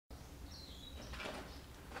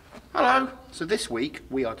Hello! So this week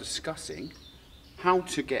we are discussing how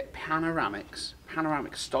to get panoramic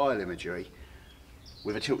style imagery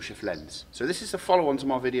with a tilt shift lens. So this is a follow-on to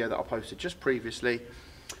my video that I posted just previously,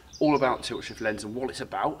 all about tilt shift lens and what it's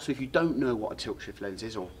about. So if you don't know what a tilt shift lens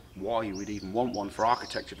is or why you would even want one for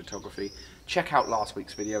architecture photography, check out last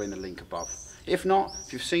week's video in the link above. If not,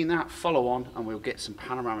 if you've seen that, follow on and we'll get some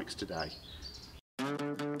panoramics today.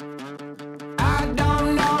 I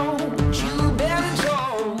don't know what you better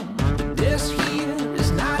do, but this here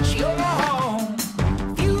is not your home.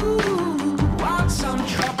 You want some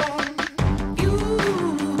trouble,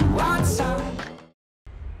 you want some.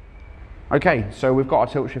 Okay, so we've got our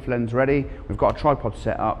tilt shift lens ready, we've got a tripod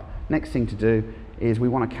set up. Next thing to do is we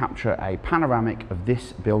want to capture a panoramic of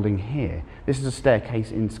this building here. This is a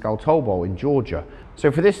staircase in Skaltolbo in Georgia.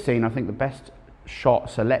 So for this scene, I think the best shot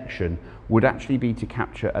selection would actually be to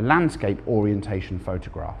capture a landscape orientation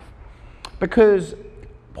photograph. Because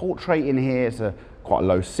portrait in here is quite a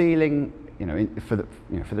low ceiling, for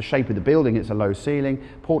the shape of the building it's a low ceiling.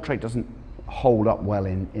 Portrait doesn't hold up well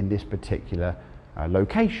in this particular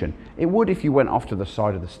location. It would if you went off to the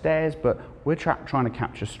side of the stairs, but we're trying to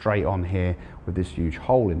capture straight on here with this huge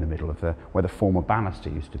hole in the middle of where the former banister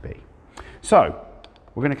used to be. So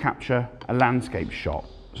we're going to capture a landscape shot.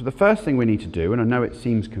 So the first thing we need to do, and I know it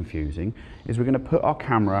seems confusing, is we're going to put our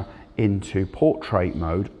camera into portrait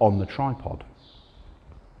mode on the tripod.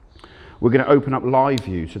 We're going to open up live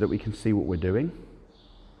view so that we can see what we're doing.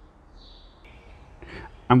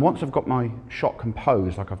 And once I've got my shot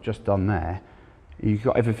composed, like I've just done there, you've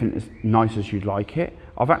got everything as nice as you'd like it.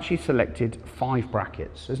 I've actually selected 5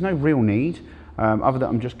 brackets. There's no real need, other than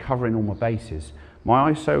I'm just covering all my bases.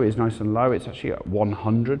 My ISO is nice and low, it's actually at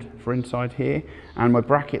 100 for inside here, and my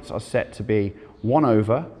brackets are set to be 1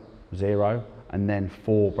 over 0, and then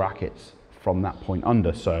 4 brackets from that point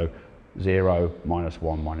under, so 0, -1,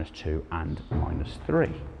 -2, and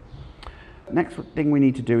 -3. Next thing we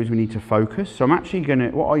need to do is we need to focus. So I'm actually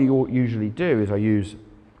what I usually do is I use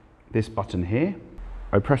this button here.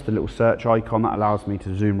 I press the little search icon that allows me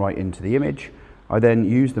to zoom right into the image. I then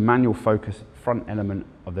use the manual focus front element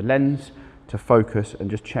of the lens to focus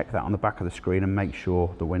and just check that on the back of the screen and make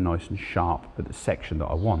sure that we're nice and sharp at the section that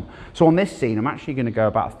I want. So on this scene, I'm actually going to go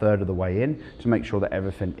about 1/3 of the way in to make sure that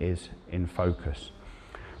everything is in focus.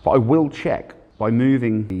 But I will check by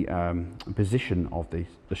moving the position of the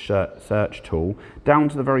search tool down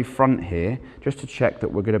to the very front here, just to check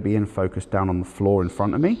that we're going to be in focus down on the floor in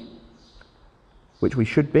front of me, which we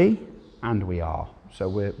should be, and we are. So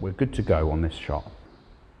we're good to go on this shot.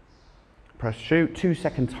 Press shoot,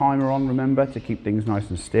 2-second timer on, remember, to keep things nice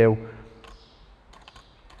and still.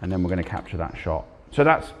 And then we're going to capture that shot. So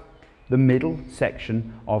that's the middle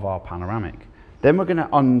section of our panoramic. Then we're going to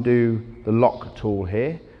undo the lock tool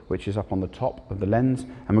here, which is up on the top of the lens,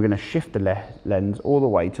 and we're going to shift the lens all the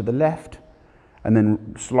way to the left, and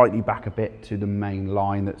then slightly back a bit to the main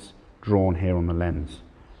line that's drawn here on the lens.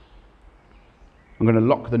 I'm going to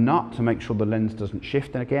lock the nut to make sure the lens doesn't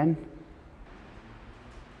shift again.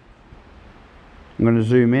 I'm going to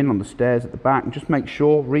zoom in on the stairs at the back and just make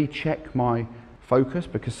sure, recheck my focus,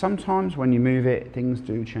 because sometimes when you move it, things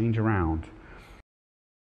do change around.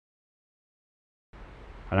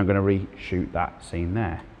 And I'm going to reshoot that scene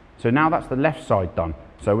there. So now that's the left side done.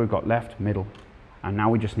 So we've got left, middle, and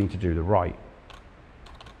now we just need to do the right.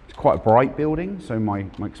 It's quite a bright building, so my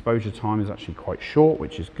exposure time is actually quite short,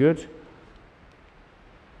 which is good.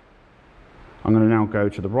 I'm going to now go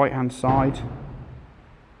to the right-hand side.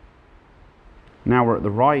 Now we're at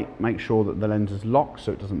the right, make sure that the lens is locked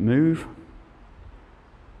so it doesn't move.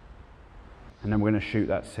 And then we're going to shoot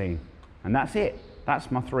that scene. And that's it.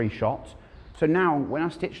 That's my 3 shots. So now when I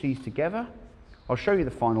stitch these together, I'll show you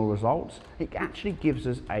the final results. It actually gives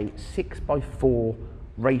us a 6:4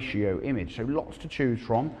 ratio image. So lots to choose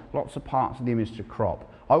from, lots of parts of the image to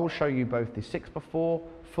crop. I will show you both the 6:4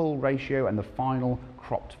 full ratio and the final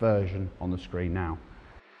cropped version on the screen now.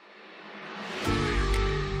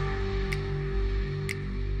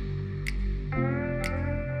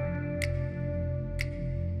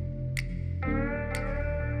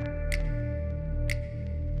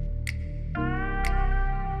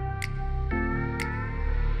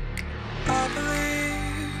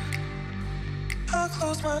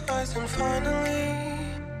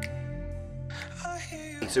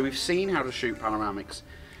 So we've seen how to shoot panoramics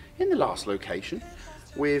in the last location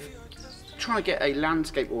with trying to get a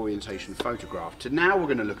landscape orientation photograph, to now we're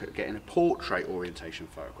going to look at getting a portrait orientation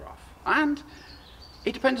photograph. And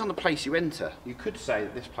it depends on the place you enter. You could say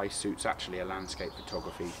that this place suits actually a landscape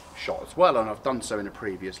photography shot as well, and I've done so in a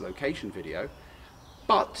previous location video.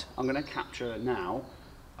 But I'm going to capture now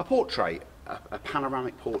a portrait a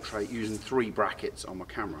panoramic portrait using 3 brackets on my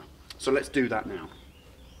camera. So let's do that now.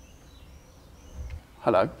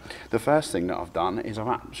 Hello. The first thing that I've done is I've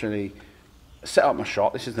actually set up my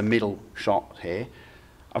shot. This is the middle shot here.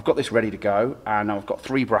 I've got this ready to go, and I've got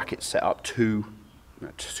 3 brackets set up, two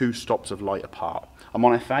stops of light apart. I'm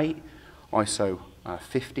on f8, ISO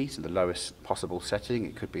 50, so the lowest possible setting.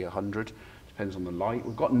 It could be 100, depends on the light.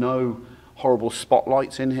 We've got no horrible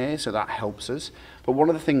spotlights in here, so that helps us. But one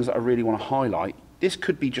of the things that I really want to highlight, this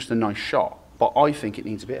could be just a nice shot, but I think it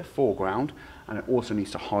needs a bit of foreground, and it also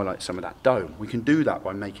needs to highlight some of that dome. We can do that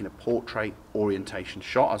by making a portrait orientation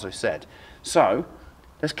shot, as I said. So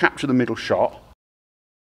let's capture the middle shot.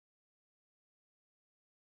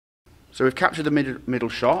 So we've captured the middle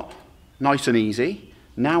shot, nice and easy.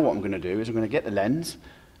 Now what I'm going to do is I'm going to get the lens,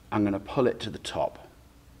 I'm going to pull it to the top.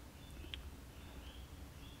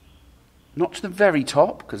 Not to the very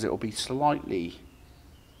top, because it will be slightly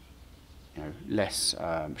less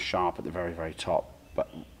sharp at the very, very top, but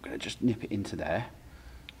I'm going to just nip it into there.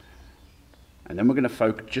 And then we're going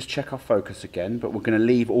to just check our focus again, but we're going to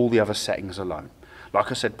leave all the other settings alone.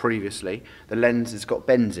 Like I said previously, the lens has got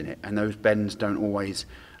bends in it, and those bends don't always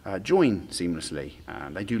join seamlessly.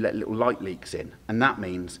 They do let little light leaks in, and that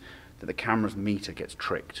means that the camera's meter gets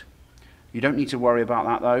tricked. You don't need to worry about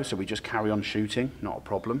that though, so we just carry on shooting, not a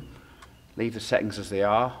problem. Leave the settings as they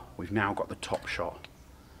are. We've now got the top shot.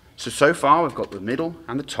 So far we've got the middle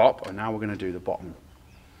and the top, and now we're going to do the bottom.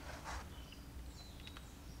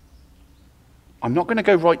 I'm not going to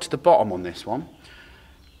go right to the bottom on this one,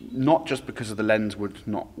 not just because of the lens would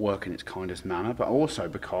not work in its kindest manner, but also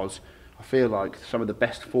because I feel like some of the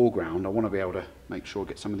best foreground, I want to be able to make sure I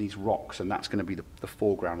get some of these rocks, and that's going to be the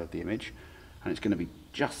foreground of the image, and it's going to be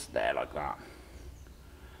just there like that.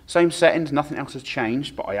 Same settings, nothing else has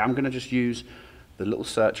changed, but I am going to just use the little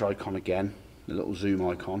search icon again, the little zoom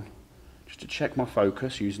icon, just to check my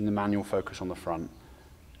focus using the manual focus on the front,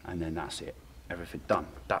 and then that's it, everything done.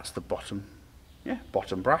 That's the bottom,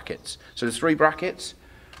 bottom brackets. So there's 3 brackets,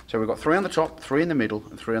 so we've got 3 on the top, 3 in the middle,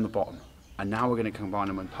 and 3 on the bottom. And now we're going to combine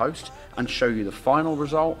them in post and show you the final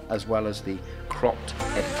result as well as the cropped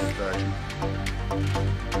edited version.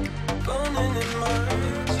 Burning in my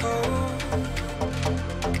soul.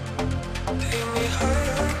 Take me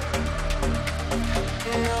higher.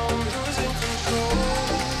 Now I'm losing control.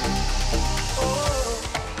 Oh.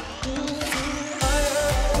 Higher.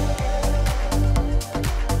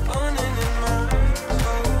 Burning in my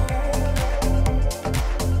soul.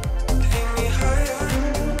 Take me higher.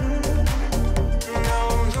 Now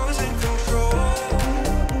I'm losing control.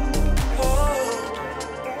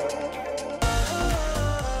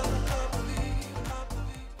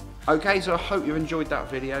 Okay, so I hope you enjoyed that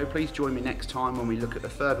video. Please join me next time when we look at the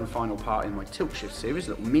 3rd and final part in my tilt shift series,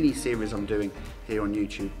 a little mini series I'm doing here on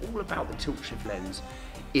YouTube, all about the tilt shift lens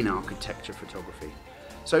in architecture photography.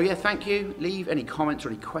 So yeah, thank you. Leave any comments or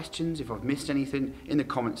any questions if I've missed anything in the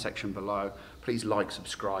comment section below. Please like,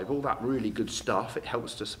 subscribe, all that really good stuff. It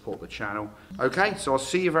helps to support the channel. Okay, so I'll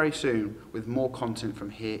see you very soon with more content from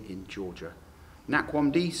here in Georgia.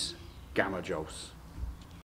 Nakwam Dis, Gamma Jos.